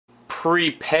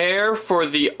Prepare for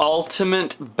the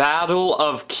ultimate battle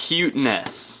of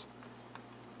cuteness.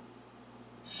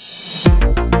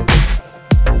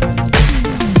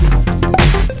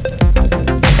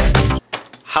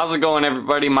 How's it going,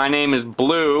 everybody? My name is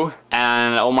Blue,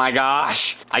 and oh my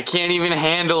gosh, I can't even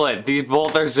handle it. These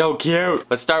both are so cute.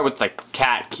 Let's start with the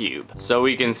cat cube. So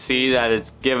we can see that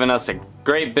it's giving us a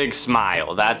great big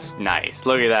smile. That's nice.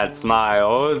 Look at that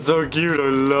smile. Oh, it's so cute. I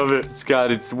love it. It's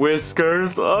got its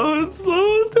whiskers. Oh, it's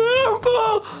so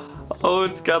adorable. Oh,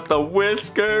 it's got the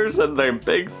whiskers and the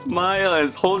big smile, and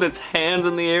it's holding its hands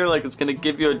in the air like it's gonna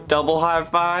give you a double high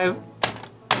five.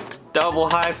 Double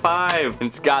high five.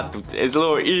 It's got its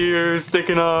little ears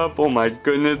sticking up. Oh my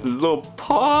goodness, its little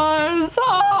paws.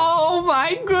 Oh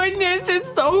my goodness,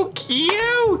 it's so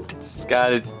cute. It's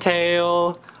got its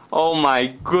tail. Oh my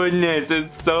goodness,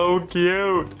 it's so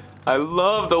cute. I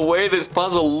love the way this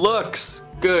puzzle looks.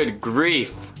 Good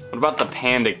grief. What about the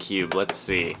panda cube? Let's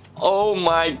see. Oh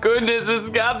my goodness, it's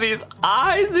got these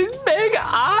eyes, these big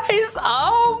eyes.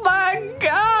 Oh my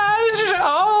gosh.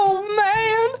 Oh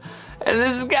man. And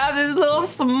it's got this little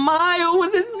smile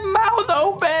with his mouth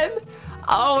open.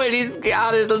 Oh, and he's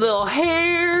got his little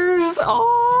hairs.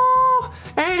 Oh,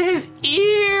 and his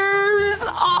ears.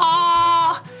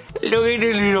 Oh, look at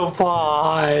the little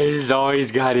paws. Oh,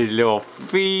 he's got his little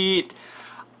feet.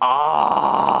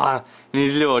 Oh, and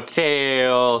his little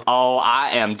tail. Oh,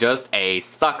 I am just a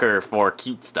sucker for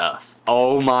cute stuff.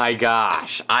 Oh my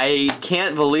gosh. I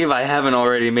can't believe I haven't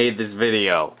already made this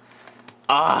video.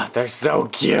 Ah, they're so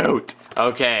cute.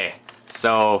 Okay,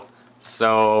 so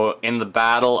in the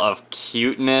battle of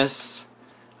cuteness,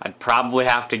 I'd probably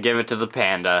have to give it to the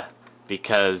panda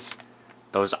because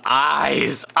those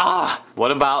eyes. Ah,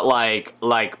 what about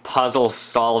like puzzle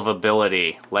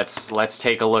solvability? Let's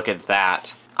take a look at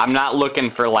that. I'm not looking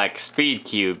for like speed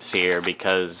cubes here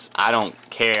because I don't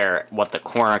care what the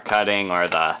corner cutting or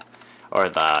the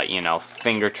you know,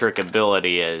 finger trick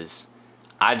ability is.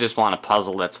 I just want a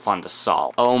puzzle that's fun to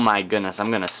solve. Oh my goodness, I'm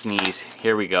gonna sneeze.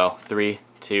 Here we go. 3,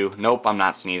 2, nope, I'm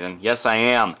not sneezing. Yes, I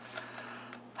am.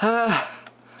 I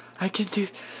can do...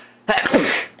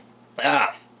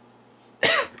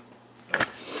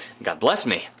 God bless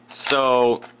me.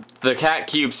 So, the cat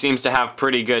cube seems to have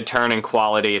pretty good turning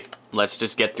quality. Let's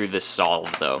just get through this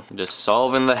solve, though. Just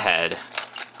solving the head.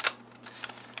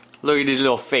 Look at his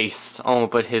little face. Oh,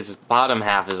 but his bottom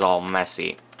half is all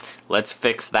messy. Let's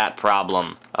fix that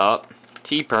problem. Oh,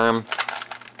 T-perm.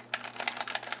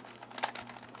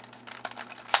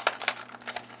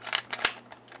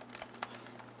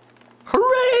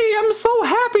 Hooray! I'm so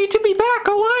happy to be back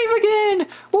alive again!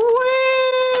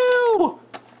 Woo!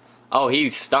 Oh, he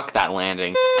stuck that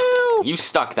landing. Woo! You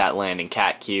stuck that landing,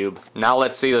 cat cube. Now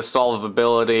let's see the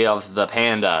solvability of the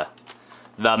panda.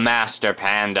 The master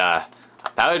panda.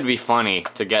 That would be funny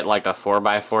to get like a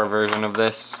 4x4 version of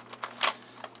this.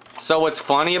 So what's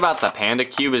funny about the panda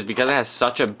cube is because it has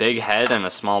such a big head and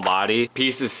a small body,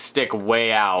 pieces stick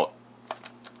way out.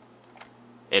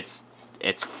 It's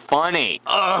funny.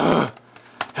 Ugh!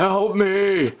 Help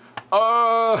me!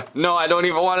 No, I don't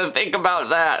even want to think about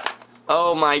that.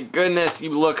 Oh my goodness,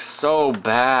 you look so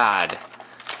bad.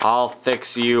 I'll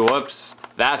fix you. Whoops,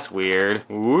 that's weird.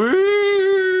 Woo!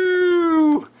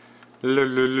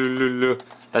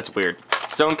 That's weird.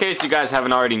 So in case you guys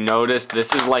haven't already noticed,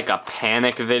 this is like a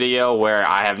panic video where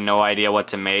I have no idea what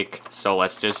to make. So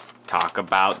let's just talk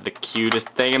about the cutest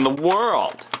thing in the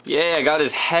world. Yeah, I got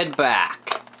his head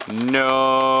back.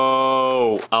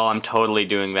 No. Oh, I'm totally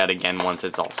doing that again once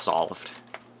it's all solved.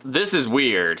 This is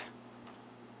weird.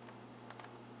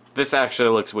 This actually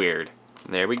looks weird.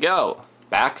 There we go.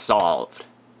 Back solved.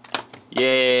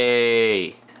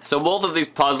 Yay. So both of these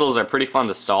puzzles are pretty fun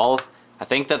to solve. I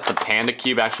think that the panda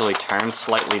cube actually turns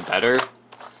slightly better.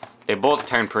 They both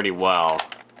turn pretty well.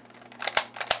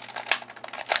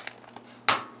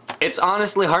 It's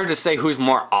honestly hard to say who's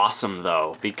more awesome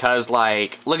though, because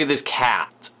like, look at this cat.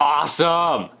 It's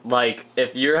awesome! Like,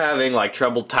 if you're having like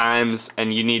troubled times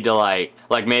and you need to like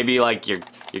maybe like you're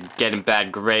getting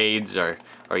bad grades or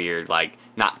you're like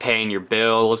not paying your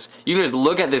bills, you can just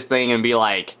look at this thing and be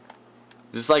like,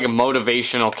 this is like a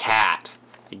motivational cat.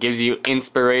 It gives you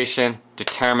inspiration,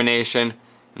 determination,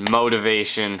 and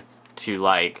motivation to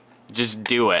like, just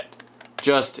do it.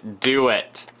 Just do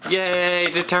it. Yay,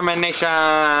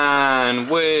 determination!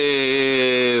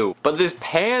 Woo! But this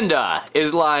panda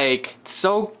is like,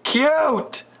 so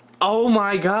cute! Oh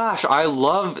my gosh, I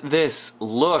love this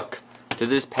look to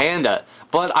this panda.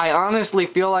 But I honestly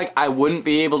feel like I wouldn't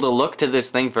be able to look to this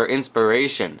thing for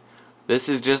inspiration. This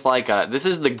is just like this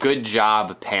is the good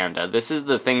job panda. This is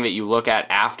the thing that you look at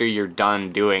after you're done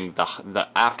doing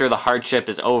after the hardship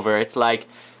is over. It's like,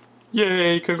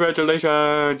 yay,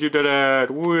 congratulations, you did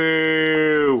it,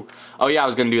 woo. Oh yeah, I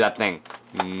was gonna do that thing.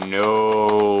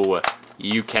 No,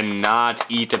 you cannot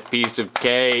eat a piece of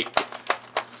cake.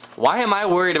 Why am I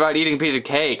worried about eating a piece of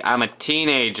cake? I'm a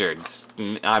teenager.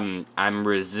 I'm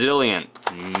resilient.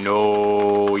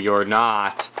 No, you're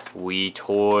not. We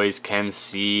toys can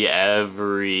see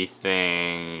everything.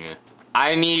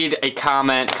 I need a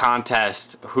comment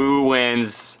contest. Who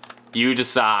wins? You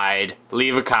decide.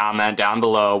 Leave a comment down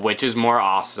below. Which is more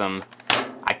awesome?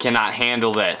 I cannot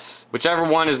handle this. Whichever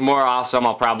one is more awesome,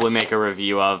 I'll probably make a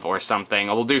review of or something.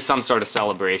 We'll do some sort of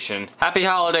celebration. Happy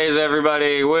holidays,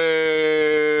 everybody! Woo!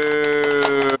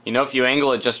 You know, if you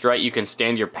angle it just right, you can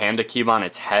stand your panda cube on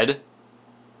its head.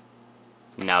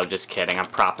 No, just kidding. I'm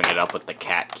propping it up with the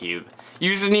cat cube.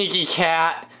 You sneaky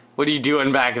cat! What are you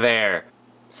doing back there?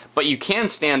 But you can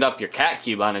stand up your cat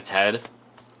cube on its head.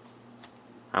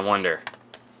 I wonder.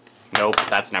 Nope,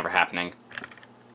 that's never happening.